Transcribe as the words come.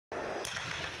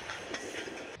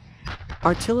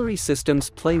Artillery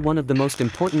systems play one of the most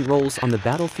important roles on the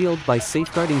battlefield by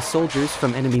safeguarding soldiers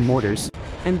from enemy mortars,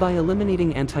 and by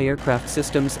eliminating anti-aircraft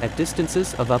systems at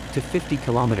distances of up to 50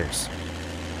 kilometers.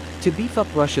 To beef up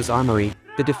Russia's armory,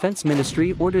 the Defense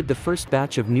Ministry ordered the first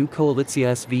batch of new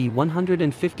Koalitsiya-SV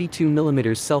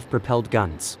 152mm self-propelled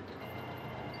guns.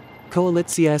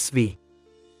 Koalitsiya-SV.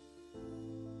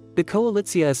 The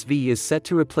Koalitsiya-SV is set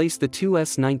to replace the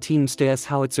Tu-19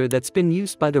 howitzer that's been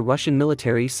used by the Russian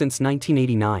military since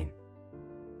 1989.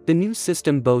 The new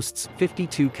system boasts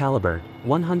 52 caliber,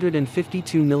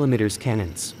 152mm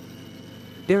cannons.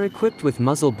 They're equipped with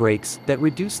muzzle brakes that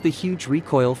reduce the huge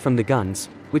recoil from the guns,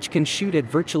 which can shoot at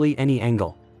virtually any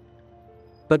angle.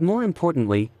 But more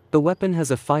importantly, the weapon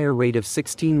has a fire rate of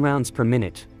 16 rounds per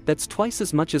minute, that's twice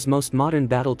as much as most modern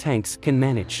battle tanks can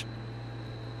manage.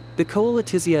 The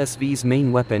Koalitsiya-SV's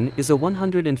main weapon is a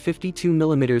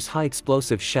 152mm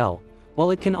high-explosive shell,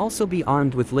 while it can also be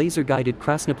armed with laser-guided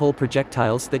Krasnopol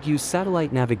projectiles that use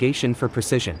satellite navigation for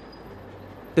precision.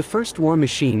 The first war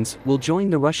machines will join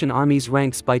the Russian army's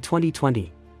ranks by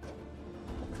 2020.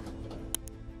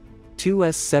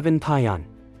 Tu-7 Pion.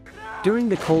 During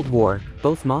the Cold War,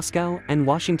 both Moscow and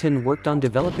Washington worked on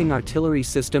developing artillery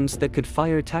systems that could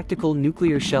fire tactical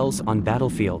nuclear shells on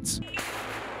battlefields.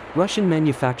 Russian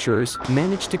manufacturers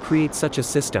managed to create such a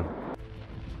system.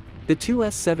 The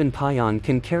Tu-7 Pion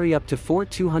can carry up to 4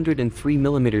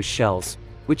 203mm shells,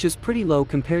 which is pretty low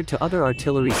compared to other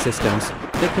artillery systems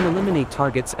that can eliminate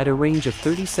targets at a range of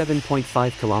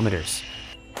 37.5 kilometers.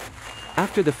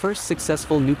 After the first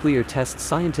successful nuclear tests,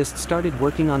 scientists started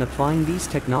working on applying these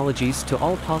technologies to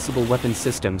all possible weapon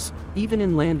systems, even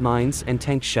in landmines and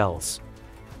tank shells.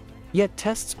 Yet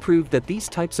tests proved that these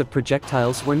types of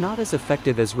projectiles were not as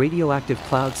effective as radioactive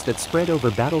clouds that spread over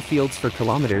battlefields for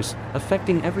kilometers,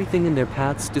 affecting everything in their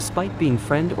paths despite being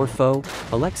friend or foe,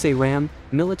 Alexei Ram,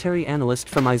 military analyst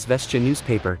from Izvestia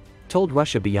newspaper, told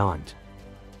Russia Beyond.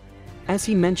 As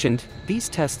he mentioned, these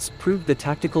tests proved the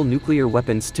tactical nuclear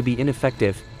weapons to be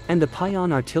ineffective, and the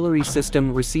Pion artillery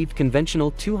system received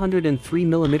conventional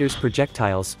 203mm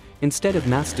projectiles, instead of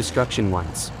mass destruction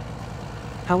ones.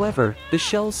 However, the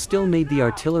shells still made the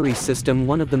artillery system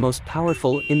one of the most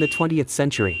powerful in the 20th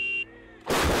century.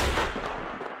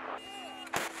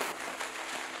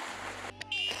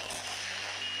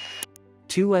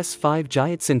 Tu-5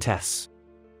 Giatsint-S.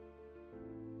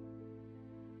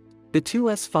 The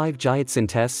Tu-5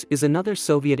 Giatsint-S is another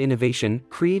Soviet innovation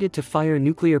created to fire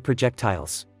nuclear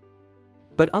projectiles.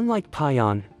 But unlike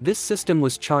Pion, this system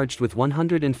was charged with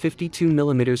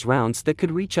 152mm rounds that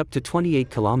could reach up to 28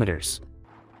 kilometers.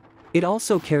 It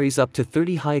also carries up to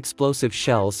 30 high-explosive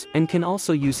shells and can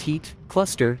also use heat,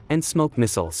 cluster, and smoke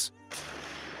missiles.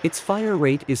 Its fire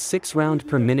rate is 6 rounds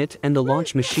per minute, and the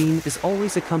launch machine is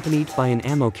always accompanied by an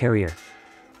ammo carrier.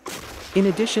 In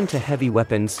addition to heavy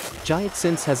weapons,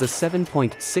 Giatsint has a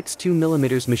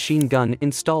 7.62mm machine gun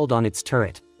installed on its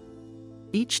turret.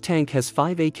 Each tank has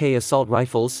 5 AK assault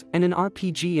rifles and an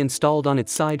RPG installed on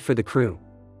its side for the crew.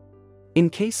 In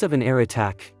case of an air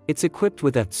attack, it's equipped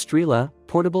with a Strela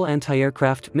portable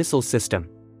anti-aircraft missile system.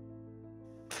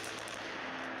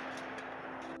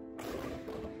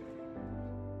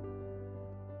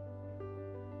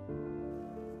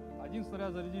 Один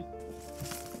снаряд заряди.